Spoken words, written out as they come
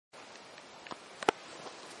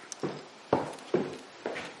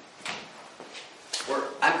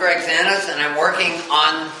And I'm working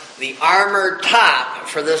on the armored top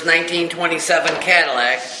for this 1927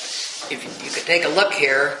 Cadillac. If you could take a look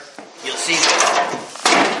here, you'll see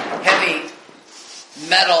heavy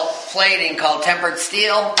metal plating called tempered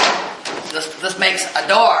steel. This makes a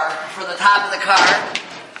door for the top of the car.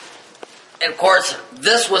 And of course,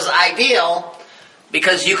 this was ideal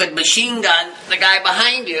because you could machine gun the guy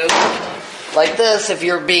behind you like this if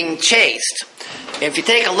you're being chased. If you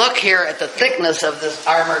take a look here at the thickness of this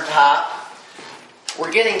armored top,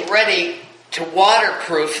 we're getting ready to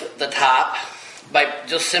waterproof the top by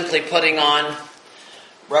just simply putting on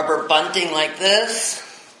rubber bunting like this,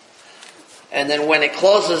 and then when it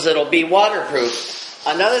closes it'll be waterproof.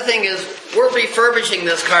 Another thing is we're refurbishing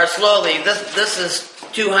this car slowly. This is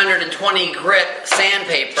 220 grit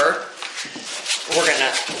sandpaper. We're going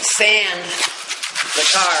to sand the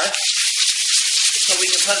car so we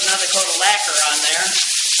can put another coat of lacquer on there.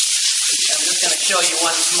 I'm just going to show you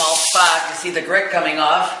one small spot. You see the grit coming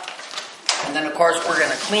off. And then of course we're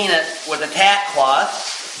going to clean it with a tack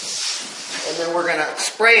cloth. And then we're going to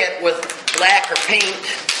spray it with lacquer paint.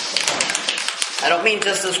 I don't mean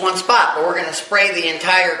just this one spot, but we're going to spray the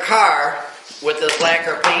entire car with this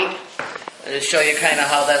lacquer paint. I'll just show you kind of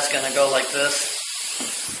how that's going to go like this.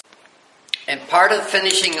 And part of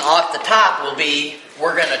finishing off the top will be,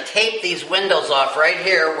 we're going to tape these windows off right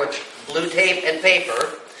here with blue tape and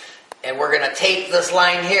paper. And we're going to tape this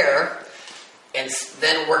line here. And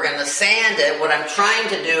then we're going to sand it. What I'm trying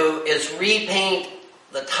to do is repaint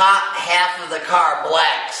the top half of the car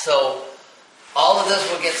black. So all of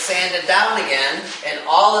this will get sanded down again. And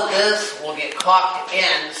all of this will get caulked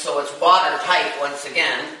in so it's watertight once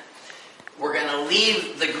again. We're going to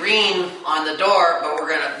leave the green on the door, but we're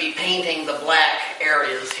going to be painting the black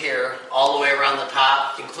areas here all the way around the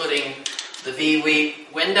top, including the V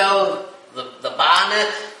window, the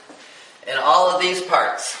bonnet, and all of these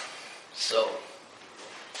parts. So,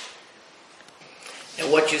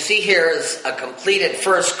 and what you see here is a completed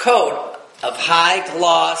first coat of high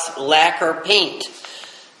gloss lacquer paint.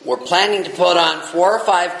 We're planning to put on 4 or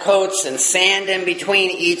 5 coats and sand in between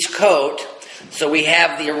each coat. So we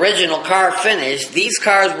have the original car finished. These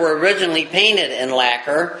cars were originally painted in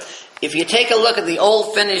lacquer. If you take a look at the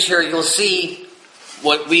old finish here, you'll see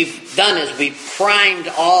what we've done is we primed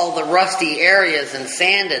all the rusty areas and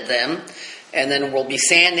sanded them. And then we'll be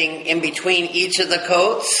sanding in between each of the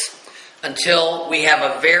coats until we have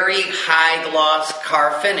a very high gloss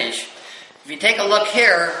car finish. If you take a look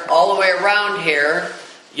here, all the way around here,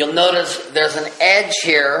 you'll notice there's an edge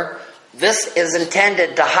here. This is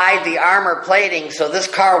intended to hide the armor plating so this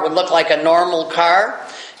car would look like a normal car.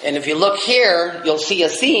 And if you look here, you'll see a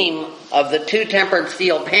seam of the 2 tempered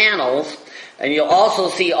steel panels. And you'll also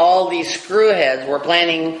see all these screw heads. We're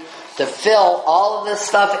planning to fill all of this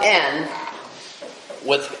stuff in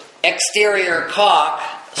with exterior caulk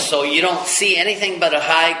so you don't see anything but a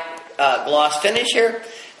high gloss finish here.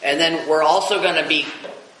 And then we're also going to be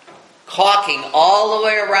caulking all the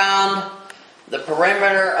way around the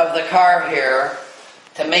perimeter of the car here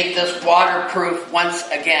to make this waterproof once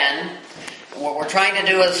again. What we're trying to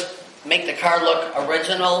do is make the car look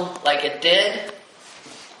original like it did.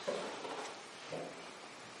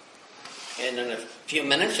 And in a few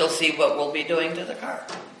minutes you'll see what we'll be doing to the car.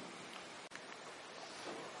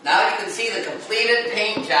 Now you can see the completed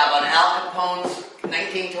paint job on Al Capone's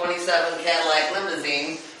 1927 Cadillac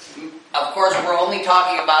Limousine. Of course, we're only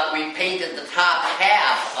talking about we painted the top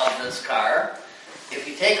half of this car. If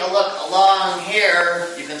you take a look along here,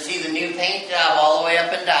 you can see the new paint job all the way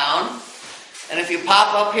up and down. And if you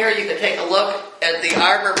pop up here, you can take a look at the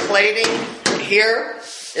armor plating. Here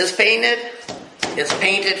is painted. It's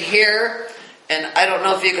painted here. And I don't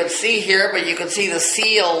know if you could see here, but you can see the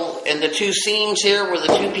seal in the 2 seams here where the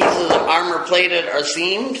 2 pieces of armor plated are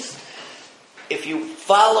seamed. If you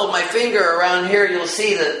follow my finger around here, you'll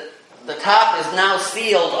see that the top is now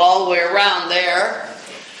sealed all the way around there.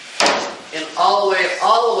 And all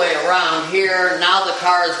the way around here. Now the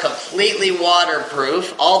car is completely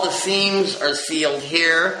waterproof. All the seams are sealed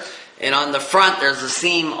here. And on the front there's a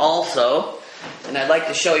seam also. And I'd like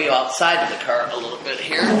to show you outside of the car a little bit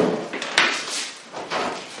here.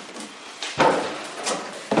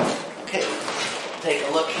 Okay, take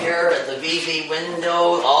a look here at the VV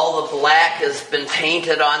window. All the black has been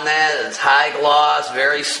painted on that. It's high gloss,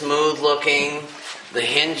 very smooth looking. The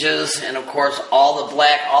hinges, and of course all the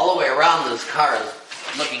black all the way around this car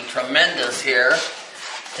is looking tremendous here.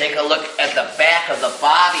 Take a look at the back of the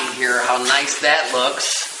body here, how nice that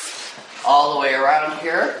looks. All the way around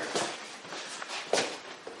here.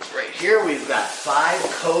 Right here we've got 5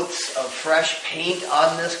 coats of fresh paint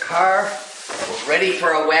on this car. ready for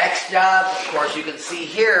a wax job. Of course, you can see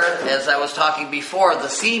here, as I was talking before, the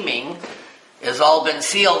seaming has all been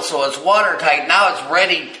sealed, so it's watertight. Now it's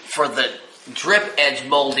ready for the drip edge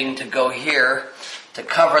molding to go here to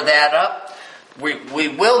cover that up. We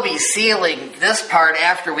will be sealing this part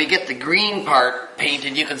after we get the green part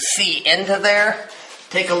painted. You can see into there.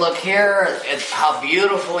 Take a look here at how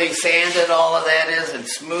beautifully sanded all of that is and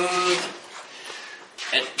smooth.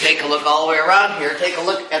 And take a look all the way around here. Take a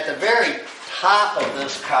look at the very top of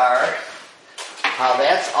this car, how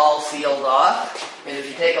that's all sealed off. And if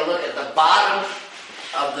you take a look at the bottom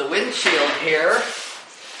of the windshield here,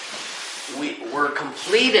 we're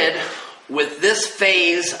completed with this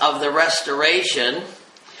phase of the restoration.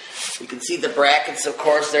 You can see the brackets, of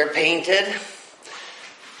course, they're painted.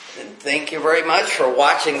 And thank you very much for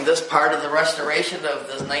watching this part of the restoration of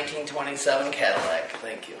this 1927 Cadillac.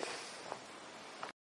 Thank you.